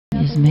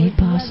is made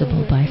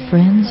possible by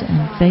friends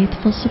and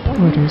faithful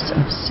supporters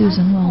of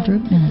Susan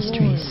Waldrop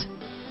Ministries.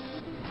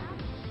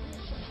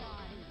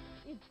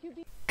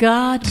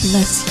 God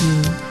bless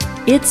you.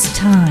 It's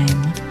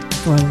time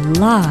for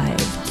live,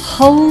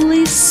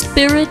 Holy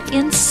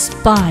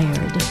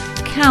Spirit-inspired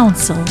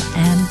counsel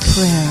and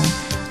prayer.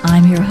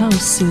 I'm your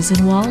host, Susan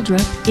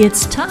Waldrop.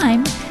 It's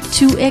time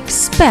to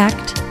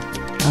expect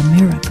a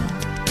miracle.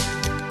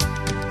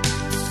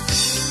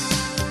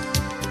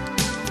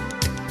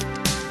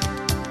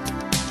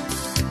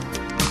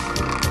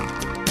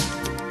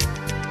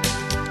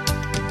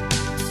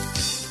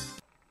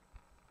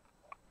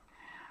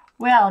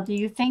 Well, do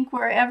you think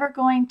we're ever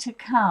going to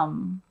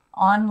come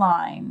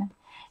online?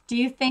 Do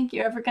you think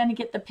you're ever going to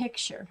get the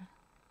picture?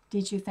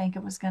 Did you think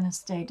it was going to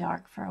stay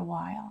dark for a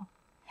while?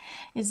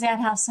 Is that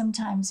how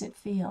sometimes it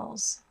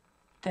feels,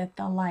 that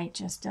the light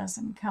just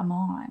doesn't come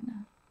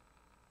on?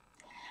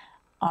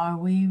 Are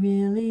we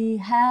really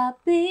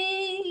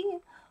happy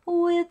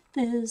with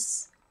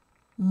this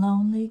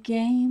lonely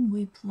game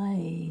we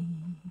play?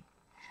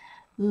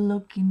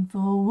 Looking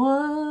for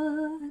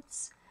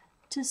words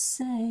to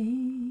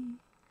say,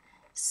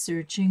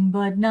 searching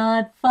but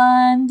not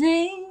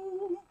finding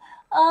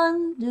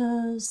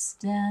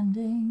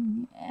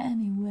understanding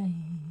anyway.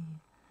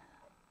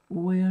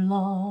 We're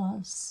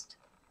lost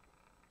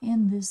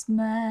in this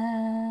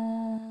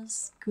masquerade.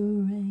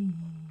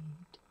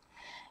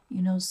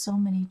 You know, so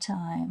many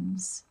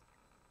times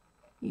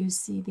you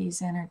see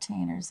these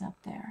entertainers up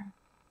there.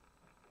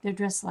 They're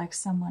dressed like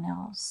someone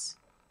else.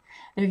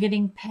 They're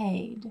getting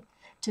paid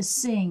to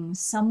sing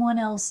someone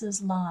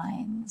else's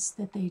lines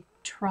that they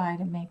try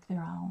to make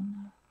their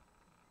own.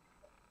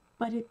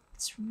 But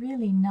it's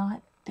really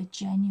not the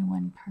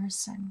genuine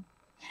person.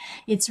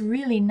 It's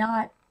really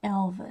not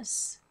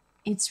Elvis.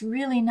 It's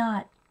really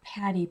not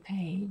Patti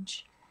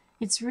Page.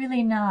 It's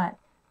really not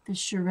the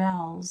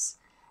Shirelles.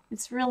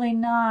 It's really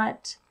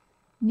not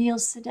Neil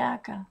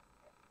Sedaka.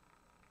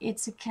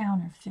 It's a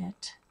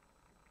counterfeit.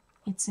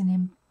 It's an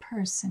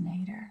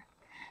impersonator.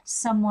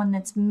 Someone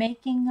that's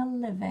making a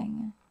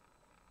living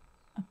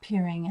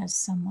appearing as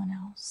someone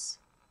else.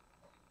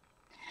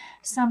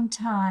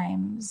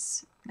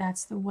 Sometimes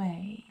that's the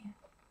way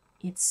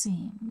it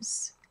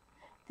seems,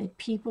 that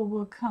people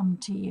will come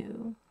to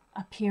you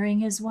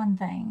appearing as one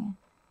thing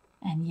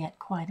and yet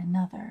quite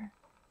another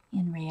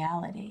in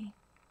reality.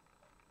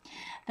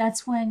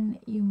 That's when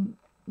you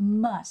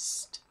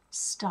must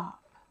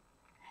stop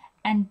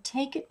and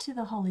take it to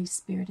the Holy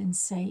Spirit and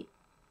say,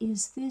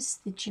 is this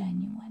the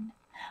genuine?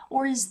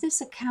 Or is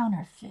this a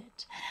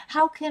counterfeit?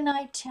 How can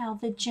I tell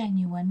the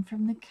genuine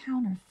from the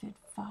counterfeit,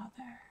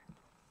 Father?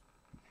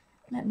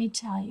 Let me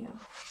tell you,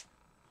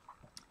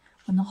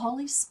 when the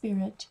Holy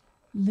Spirit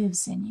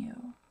lives in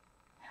you,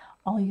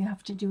 all you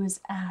have to do is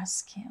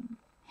ask Him.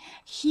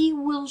 He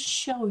will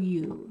show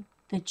you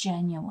the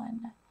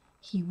genuine.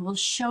 He will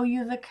show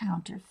you the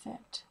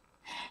counterfeit.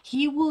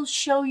 He will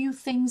show you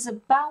things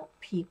about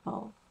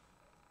people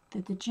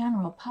that the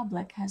general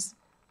public has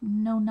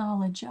no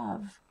knowledge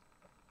of.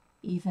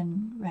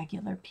 Even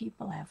regular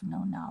people have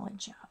no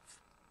knowledge of,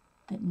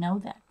 that know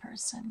that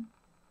person.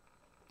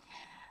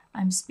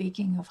 I'm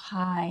speaking of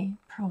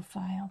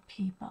high-profile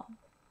people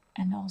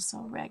and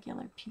also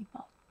regular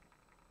people.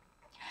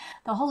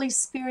 The Holy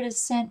Spirit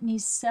has sent me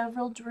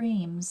several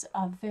dreams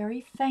of very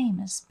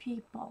famous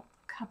people.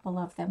 A couple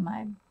of them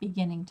I'm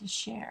beginning to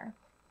share.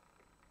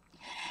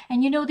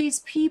 And you know, these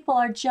people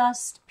are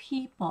just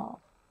people.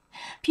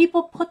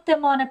 People put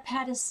them on a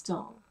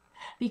pedestal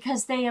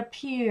because they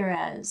appear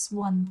as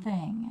one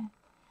thing,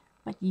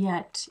 but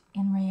yet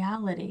in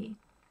reality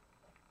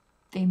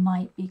they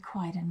might be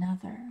quite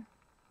another.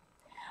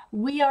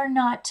 We are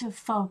not to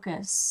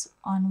focus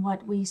on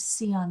what we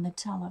see on the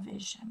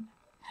television.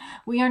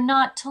 We are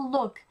not to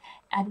look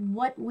at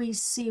what we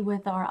see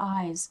with our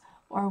eyes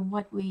or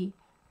what we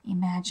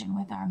imagine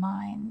with our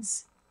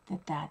minds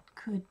that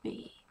could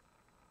be.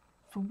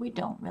 For we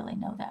don't really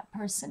know that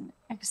person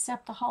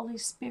except the Holy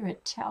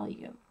Spirit tell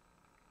you.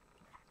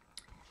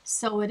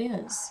 So it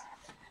is.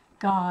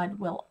 God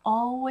will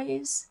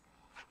always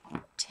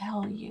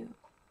tell you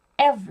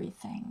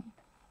everything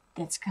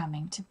that's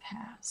coming to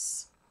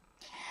pass.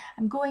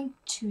 I'm going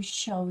to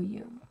show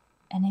you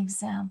an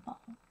example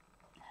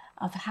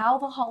of how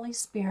the Holy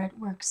Spirit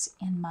works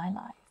in my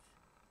life.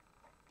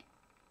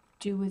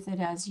 Do with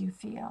it as you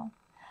feel.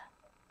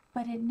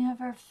 But it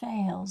never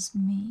fails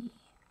me,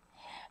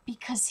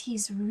 because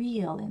He's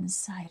real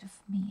inside of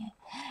me.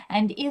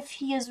 And if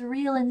He is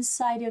real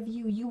inside of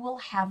you, you will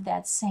have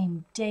that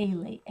same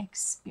daily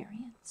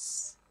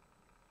experience.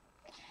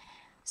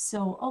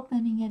 So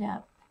opening it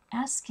up,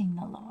 asking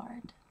the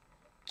Lord,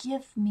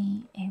 give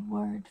me a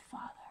word,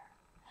 Father,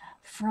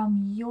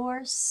 from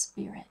your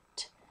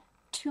Spirit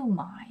to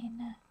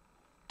mine,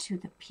 to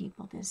the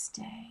people this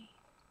day.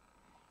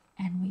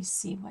 And we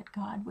see what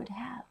God would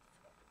have.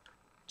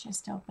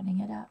 Just opening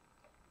it up.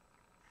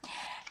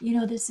 You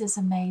know, this is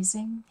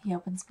amazing. He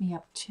opens me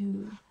up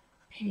to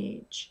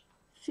page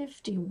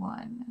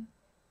 51.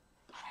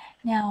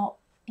 Now,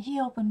 he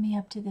opened me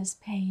up to this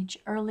page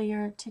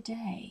earlier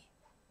today.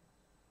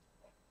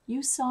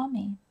 You saw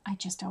me. I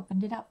just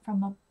opened it up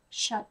from a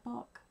shut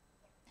book.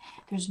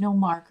 There's no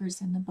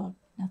markers in the book,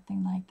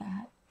 nothing like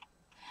that.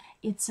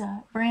 It's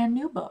a brand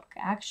new book.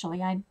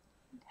 Actually, I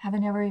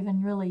haven't ever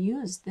even really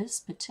used this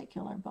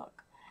particular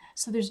book.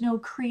 So there's no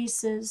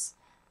creases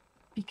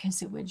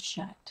because it would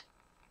shut.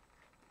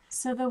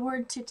 So the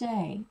word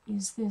today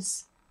is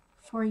this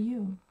for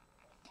you.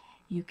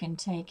 You can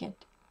take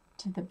it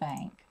to the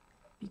bank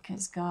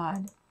because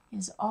God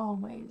is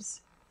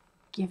always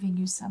giving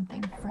you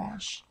something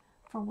fresh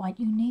for what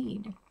you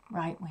need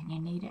right when you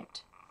need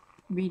it.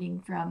 Reading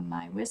from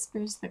My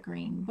Whispers, the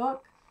Green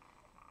Book,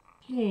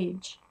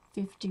 page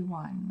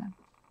 51.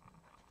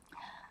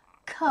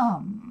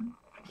 Come.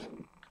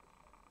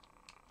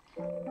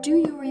 Do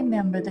you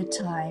remember the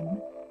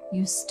time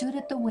you stood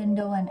at the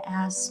window and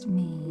asked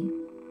me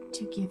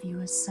to give you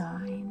a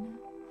sign?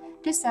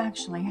 This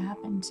actually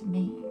happened to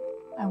me.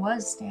 I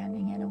was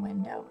standing at a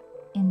window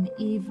in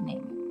the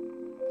evening,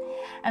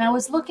 and I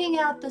was looking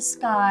out the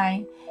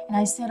sky, and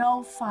I said,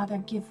 "Oh, Father,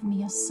 give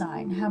me a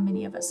sign." How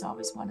many of us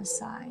always want a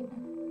sign?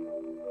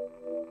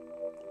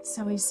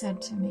 So he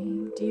said to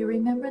me, "Do you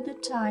remember the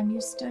time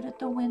you stood at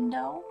the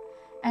window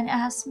and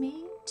asked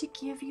me to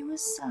give you a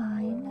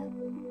sign?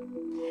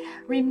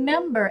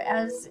 Remember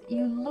as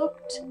you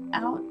looked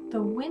out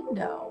the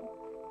window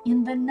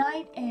in the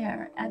night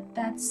air at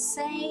that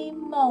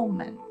same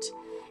moment,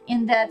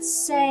 in that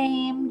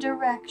same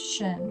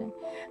direction,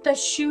 the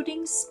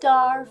shooting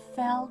star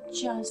fell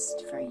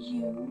just for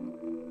you."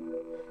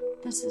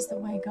 This is the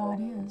way God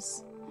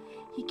is.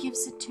 He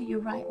gives it to you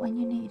right when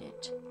you need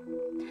it.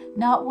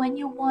 Not when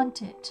you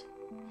want it.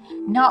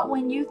 Not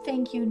when you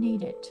think you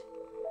need it.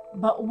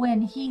 But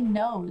when He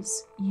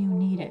knows you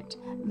need it.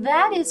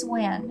 That is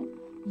when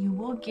you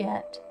will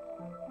get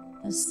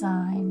the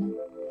sign,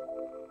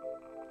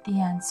 the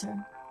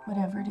answer,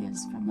 whatever it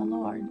is from the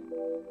Lord.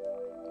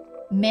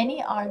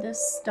 Many are the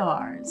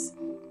stars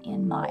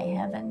in my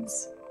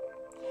heavens,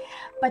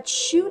 but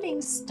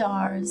shooting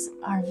stars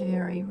are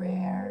very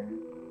rare.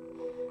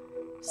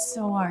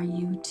 So are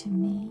you to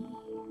me.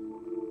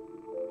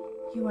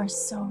 You are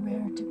so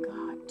rare to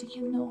God. Do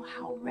you know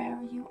how rare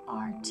you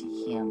are to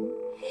Him?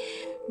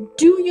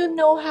 Do you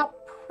know how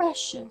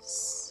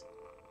precious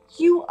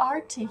you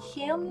are to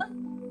Him?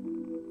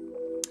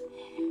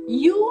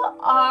 You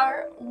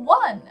are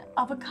one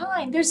of a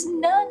kind. There's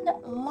none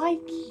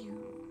like you.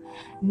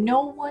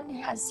 No one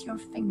has your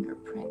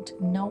fingerprint.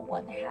 No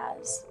one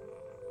has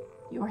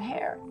your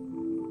hair.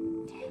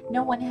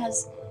 No one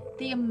has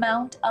the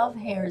amount of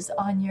hairs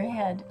on your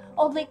head.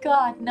 Only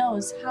God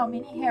knows how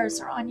many hairs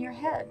are on your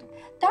head.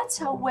 That's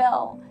how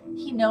well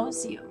He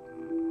knows you.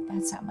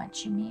 That's how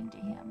much you mean to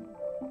Him.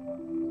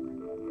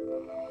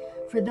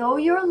 For though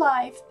your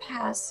life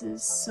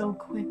passes so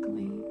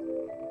quickly,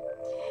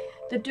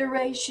 the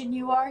duration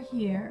you are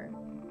here,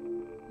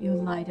 you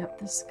light up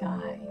the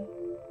sky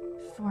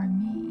for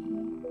me.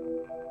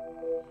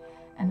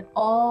 And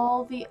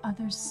all the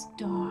other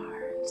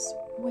stars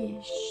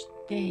wish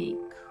they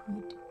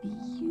could be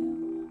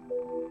you.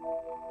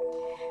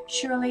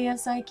 Surely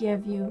as I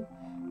give you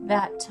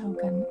that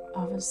token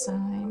of a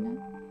sign,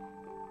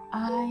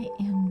 I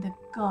am the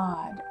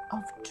God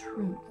of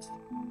truth.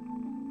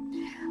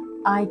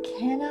 I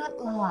cannot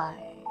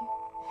lie.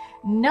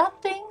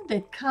 Nothing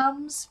that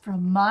comes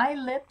from my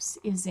lips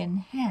is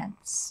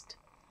enhanced.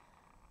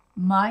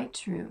 My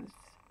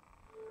truth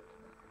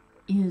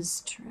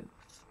is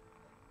truth.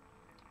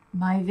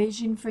 My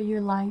vision for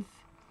your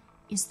life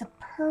is the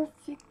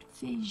perfect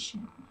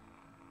vision.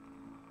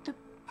 The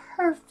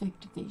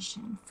perfect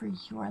vision for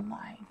your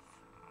life.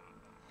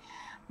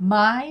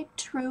 My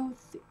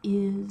truth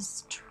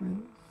is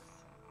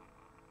truth.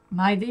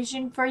 My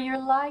vision for your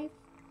life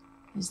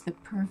is the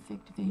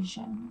perfect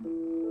vision.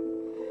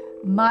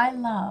 My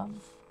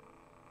love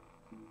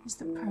is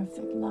the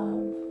perfect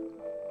love.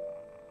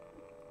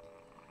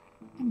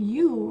 And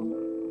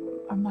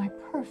you are my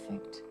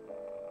perfect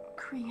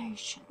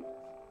creation.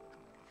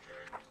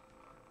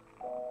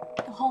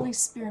 The Holy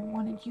Spirit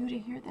wanted you to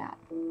hear that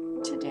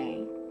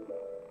today,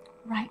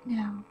 right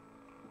now.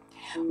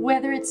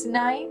 Whether it's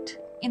night,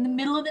 in the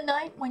middle of the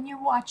night when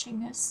you're watching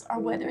this, or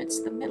whether it's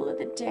the middle of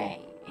the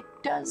day, it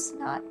does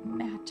not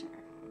matter.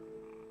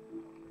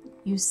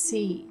 You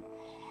see,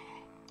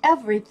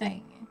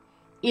 everything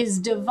is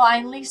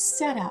divinely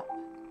set up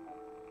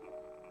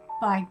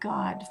by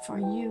God for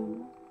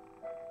you.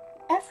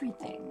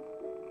 Everything,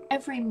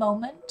 every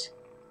moment,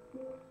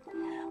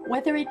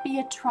 whether it be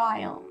a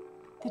trial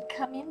that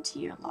come into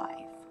your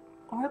life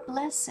or a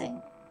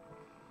blessing,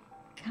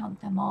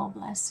 count them all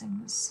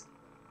blessings.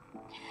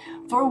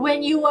 For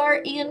when you are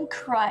in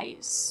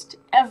Christ,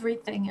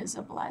 everything is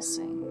a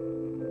blessing.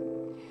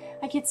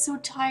 I get so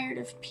tired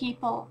of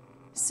people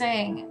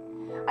saying,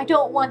 I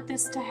don't want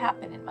this to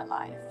happen in my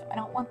life. I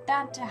don't want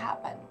that to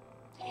happen.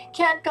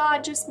 Can't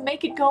God just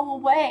make it go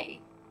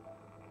away?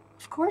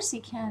 Of course He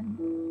can.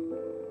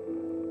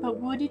 But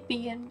would it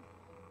be in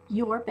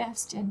your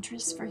best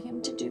interest for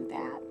Him to do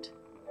that?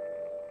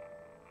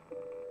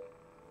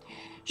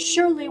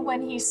 Surely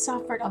when he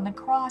suffered on the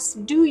cross,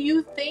 do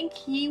you think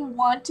he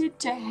wanted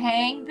to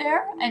hang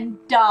there and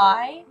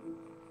die?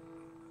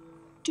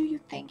 Do you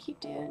think he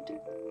did?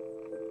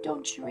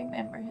 Don't you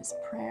remember his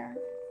prayer?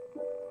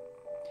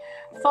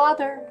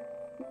 Father,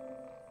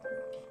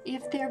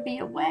 if there be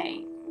a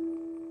way,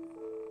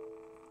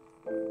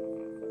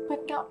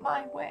 but not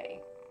my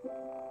way,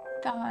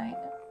 thine.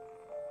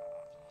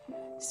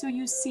 So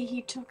you see,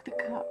 he took the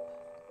cup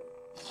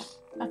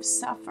of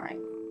suffering.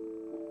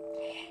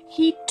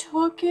 He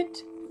took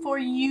it for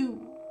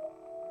you,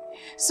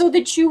 so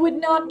that you would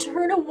not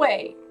turn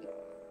away.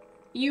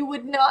 You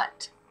would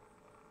not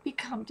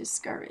become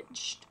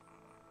discouraged.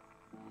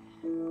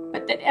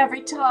 But that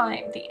every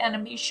time the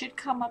enemy should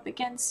come up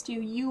against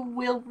you, you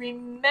will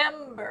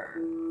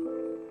remember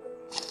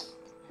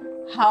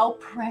how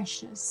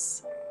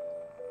precious,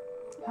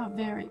 how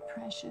very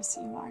precious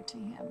you are to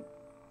him.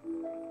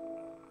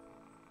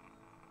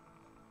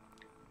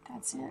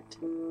 That's it.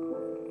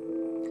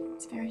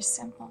 It's very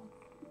simple.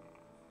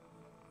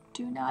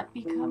 Do not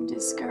become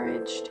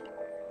discouraged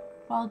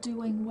while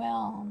doing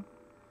well.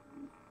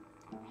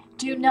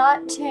 Do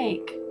not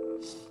take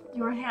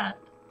your hand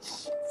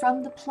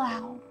from the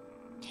plow,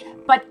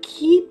 but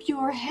keep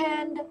your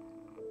hand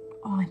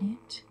on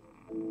it.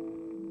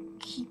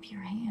 Keep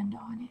your hand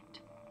on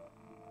it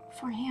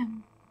for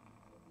him,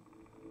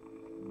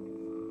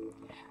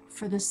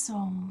 for the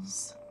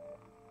souls,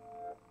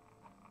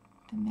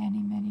 the many,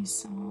 many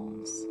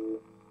souls,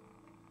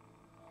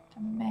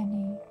 the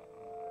many,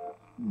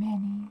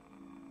 many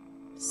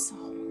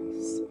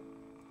souls.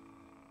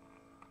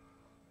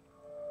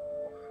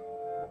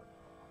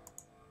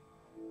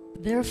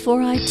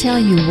 Therefore I tell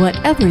you,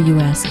 whatever you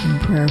ask in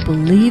prayer,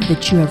 believe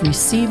that you have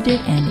received it,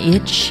 and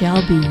it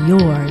shall be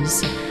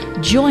yours.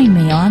 Join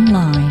me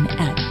online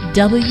at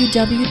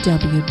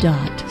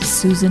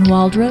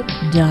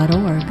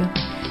www.susanwaldrop.org,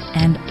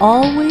 and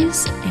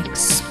always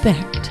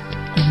expect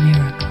a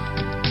miracle.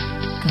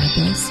 God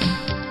bless you.